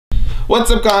What's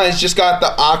up guys, just got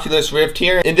the Oculus Rift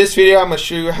here. In this video I'm going to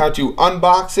show you how to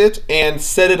unbox it and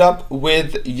set it up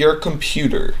with your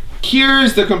computer.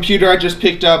 Here's the computer I just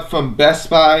picked up from Best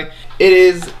Buy. It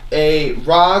is a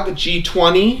ROG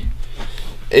G20.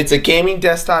 It's a gaming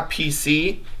desktop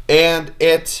PC and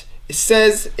it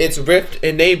says it's Rift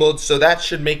enabled, so that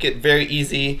should make it very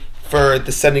easy for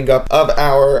the setting up of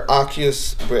our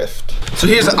Oculus Rift. So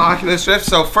here's the Oculus Rift.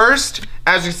 So first,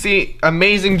 as you see,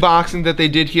 amazing boxing that they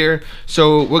did here.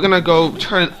 So we're gonna go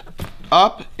turn it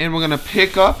up and we're gonna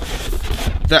pick up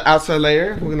the outside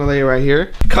layer. We're gonna lay it right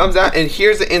here. Comes out and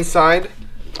here's the inside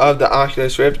of the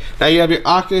Oculus Rift. Now you have your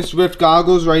Oculus Rift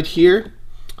goggles right here.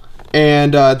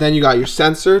 And then you got your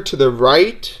sensor to the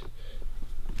right.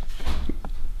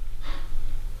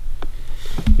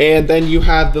 And then you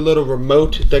have the little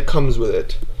remote that comes with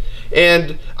it.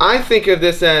 And I think of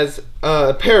this as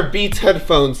a pair of Beats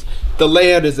headphones. The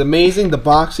layout is amazing. The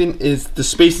boxing is, the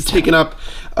space is taken up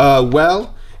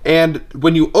well. And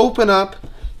when you open up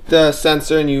the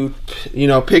sensor and you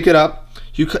pick it up,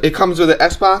 it comes with an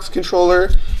Xbox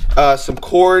controller, some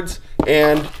cords,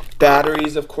 and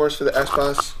batteries, of course, for the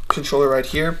Xbox controller right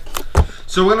here.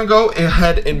 So we're gonna go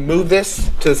ahead and move this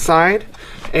to the side,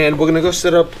 and we're gonna go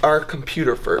set up our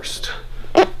computer first.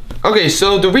 Okay,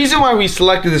 so the reason why we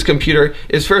selected this computer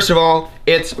is, first of all,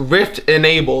 it's Rift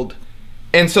enabled.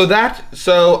 And so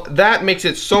that makes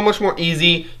it so much more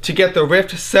easy to get the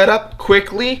Rift set up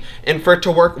quickly and for it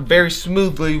to work very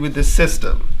smoothly with the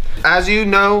system. As you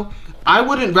know, I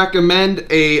wouldn't recommend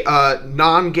a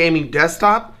non-gaming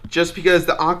desktop just because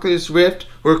the Oculus Rift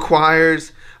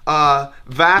requires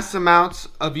vast amounts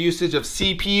of usage of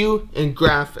CPU and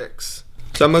graphics.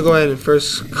 So I'm gonna go ahead and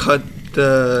first cut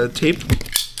the tape,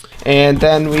 and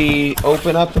then we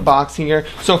open up the boxing here.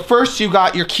 So first you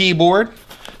got your keyboard.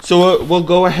 So we'll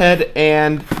go ahead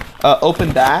and open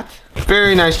that.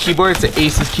 Very nice keyboard. It's an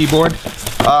Asus keyboard,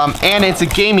 and it's a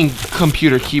gaming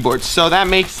computer keyboard. So that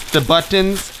makes the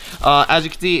buttons, as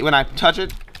you can see, when I touch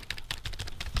it,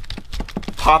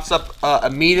 pops up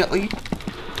immediately.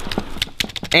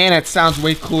 And it sounds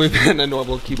way cooler than a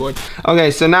normal keyboard. Okay,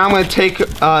 so now I'm gonna take the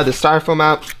styrofoam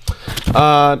out.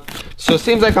 So it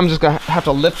seems like I'm just gonna have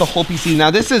to lift the whole PC.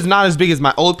 Now this is not as big as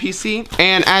my old PC.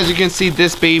 And as you can see,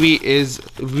 this baby is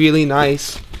really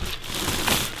nice.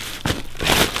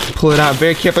 Pull it out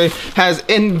very carefully. Has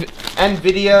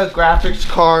NVIDIA graphics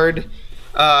card,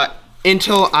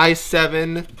 Intel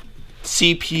i7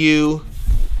 CPU.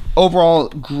 Overall,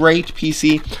 great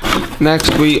PC.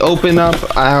 Next, we open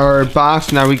up our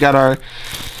box. Now we got our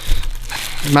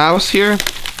mouse here.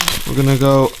 We're gonna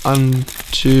go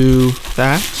onto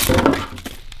that.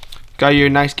 Got your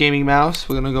nice gaming mouse.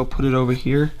 We're gonna go put it over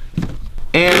here.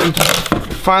 And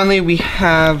finally, we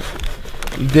have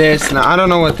this. Now I don't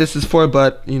know what this is for,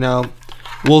 but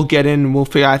we'll get in and we'll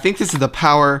figure out. I think this is the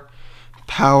power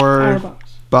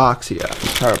box. Yeah,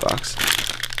 power box.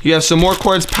 You have some more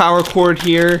cords, power cord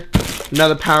here,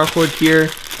 another power cord here,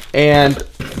 and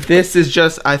this is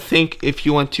just, I think, if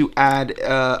you want to add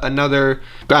another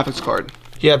graphics card.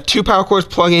 You have two power cords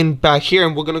plug in back here,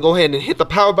 and we're gonna go ahead and hit the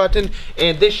power button,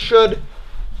 and this should,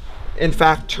 in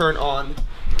fact, turn on.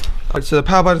 All right, so the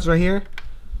power button's right here.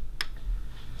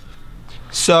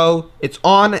 So it's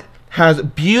on, has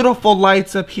beautiful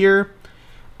lights up here.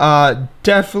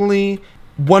 Definitely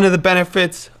one of the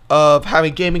benefits of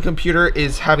having a gaming computer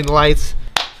is having the lights.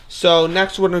 So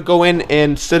next we're gonna go in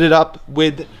and set it up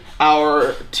with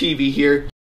our TV here.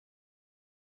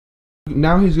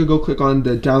 Now he's gonna go click on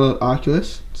the download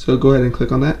Oculus. So go ahead and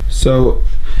click on that. So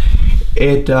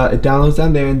it downloads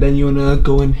down there, and then you wanna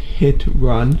go and hit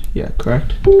run. Yeah,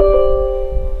 correct.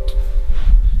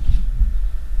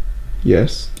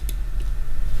 Yes.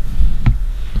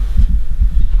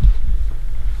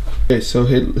 Okay, so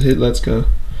hit let's go.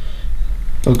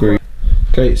 Agree.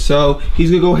 Okay, so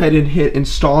he's gonna go ahead and hit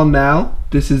install now.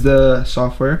 This is the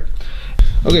software.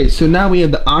 Okay, so now we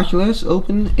have the Oculus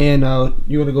open, and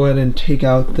you want to go ahead and take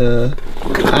out the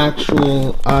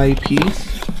actual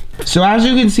eyepiece. So as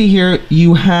you can see here,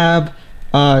 you have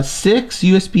 6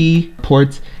 USB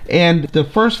ports, and the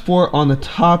first 4 on the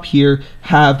top here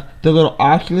have the little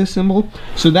Oculus symbol.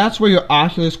 So that's where your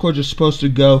Oculus cords are supposed to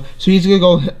go. So he's gonna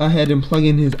go ahead and plug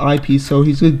in his eyepiece. So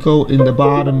he's gonna go in the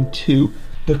bottom 2.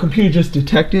 The computer just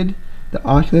detected the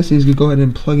Oculus. He's gonna go ahead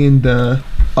and plug in the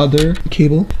other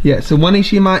cable. Yeah, so 1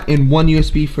 HDMI and 1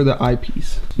 USB for the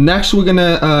eyepiece. Next, we're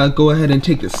gonna go ahead and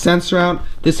take the sensor out.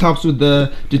 This helps with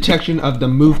the detection of the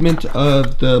movement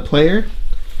of the player.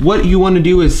 What you want to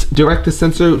do is direct the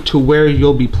sensor to where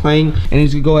you'll be playing, and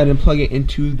he's gonna go ahead and plug it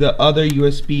into the other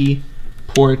USB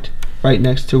port right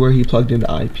next to where he plugged in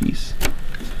the eyepiece.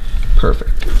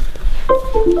 Perfect.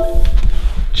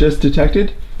 Just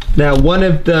detected. Now, one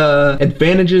of the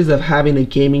advantages of having a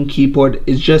gaming keyboard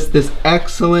is just this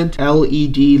excellent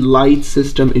LED light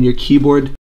system in your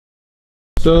keyboard.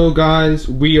 So guys,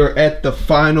 we are at the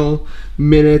final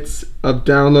minutes of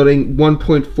downloading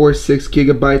 1.46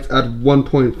 gigabytes out of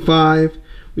 1.5.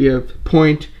 We have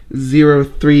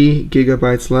 0.03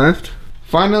 gigabytes left.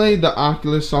 Finally, the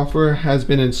Oculus software has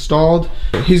been installed.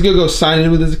 He's gonna go sign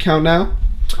in with his account now.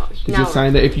 He's gonna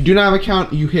sign that. If you do not have an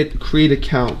account, you hit create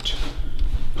account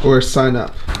or sign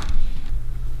up.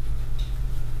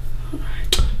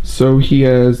 So he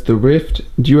has the Rift.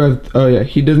 Do you have, oh yeah,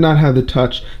 he does not have the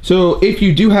Touch. So if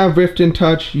you do have Rift and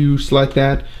Touch, you select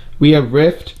that. We have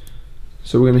Rift,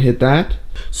 so we're gonna hit that.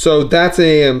 So that's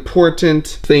an important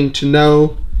thing to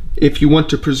know. If you want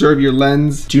to preserve your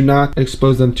lens, do not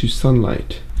expose them to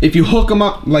sunlight. If you hook them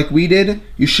up like we did,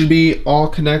 you should be all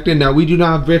connected. Now we do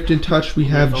not have Rift and Touch, we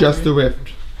have just the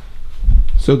Rift.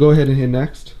 So go ahead and hit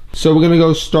next. So we're gonna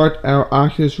go start our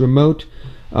Oculus remote.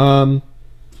 So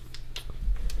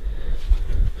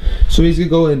he's gonna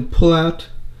go and pull out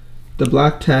the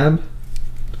black tab.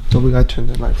 Oh, we gotta turn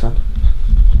the lights on.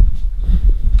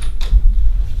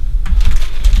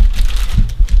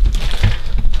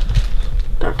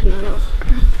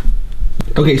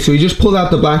 Okay, so he just pulled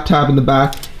out the black tab in the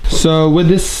back. So with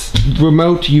this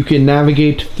remote, you can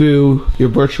navigate through your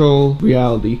virtual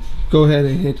reality. Go ahead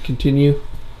and hit continue.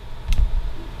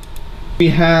 We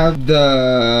have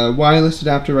the wireless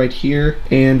adapter right here,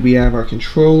 and we have our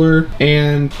controller,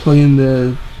 and plug in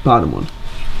the bottom one.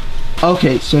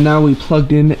 Okay, so now we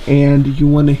plugged in, and you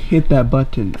want to hit that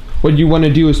button. What you want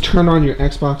to do is turn on your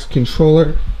Xbox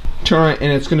controller, turn it,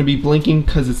 and it's going to be blinking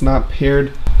because it's not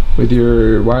paired with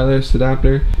your wireless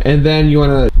adapter. And then you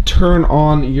want to turn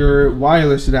on your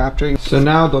wireless adapter. So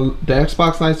now the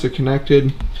Xbox lights are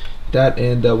connected. That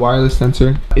and the wireless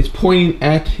sensor. It's pointing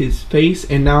at his face,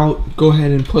 and now go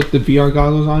ahead and put the VR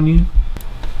goggles on you.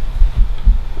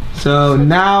 So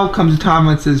now comes the time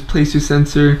when it says place your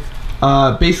sensor.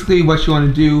 Basically what you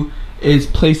want to do is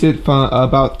place it from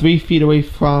about 3 feet away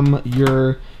from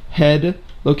your head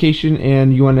location,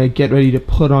 and you want to get ready to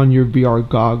put on your VR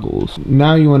goggles.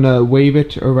 Now you want to wave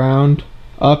it around,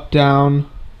 up,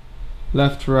 down,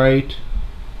 left, right.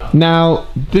 Now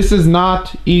this is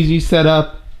not easy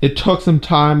setup. It took some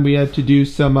time. We had to do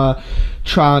some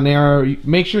trial and error.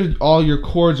 Make sure all your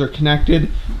cords are connected.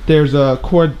 There's a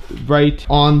cord right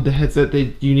on the headset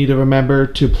that you need to remember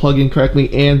to plug in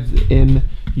correctly and in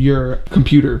your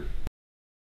computer.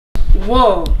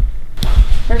 Whoa,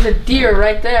 there's a deer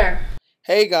right there.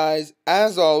 Hey guys,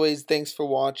 as always, thanks for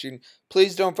watching.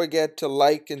 Please don't forget to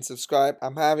like and subscribe.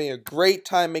 I'm having a great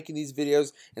time making these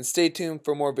videos, and stay tuned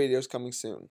for more videos coming soon.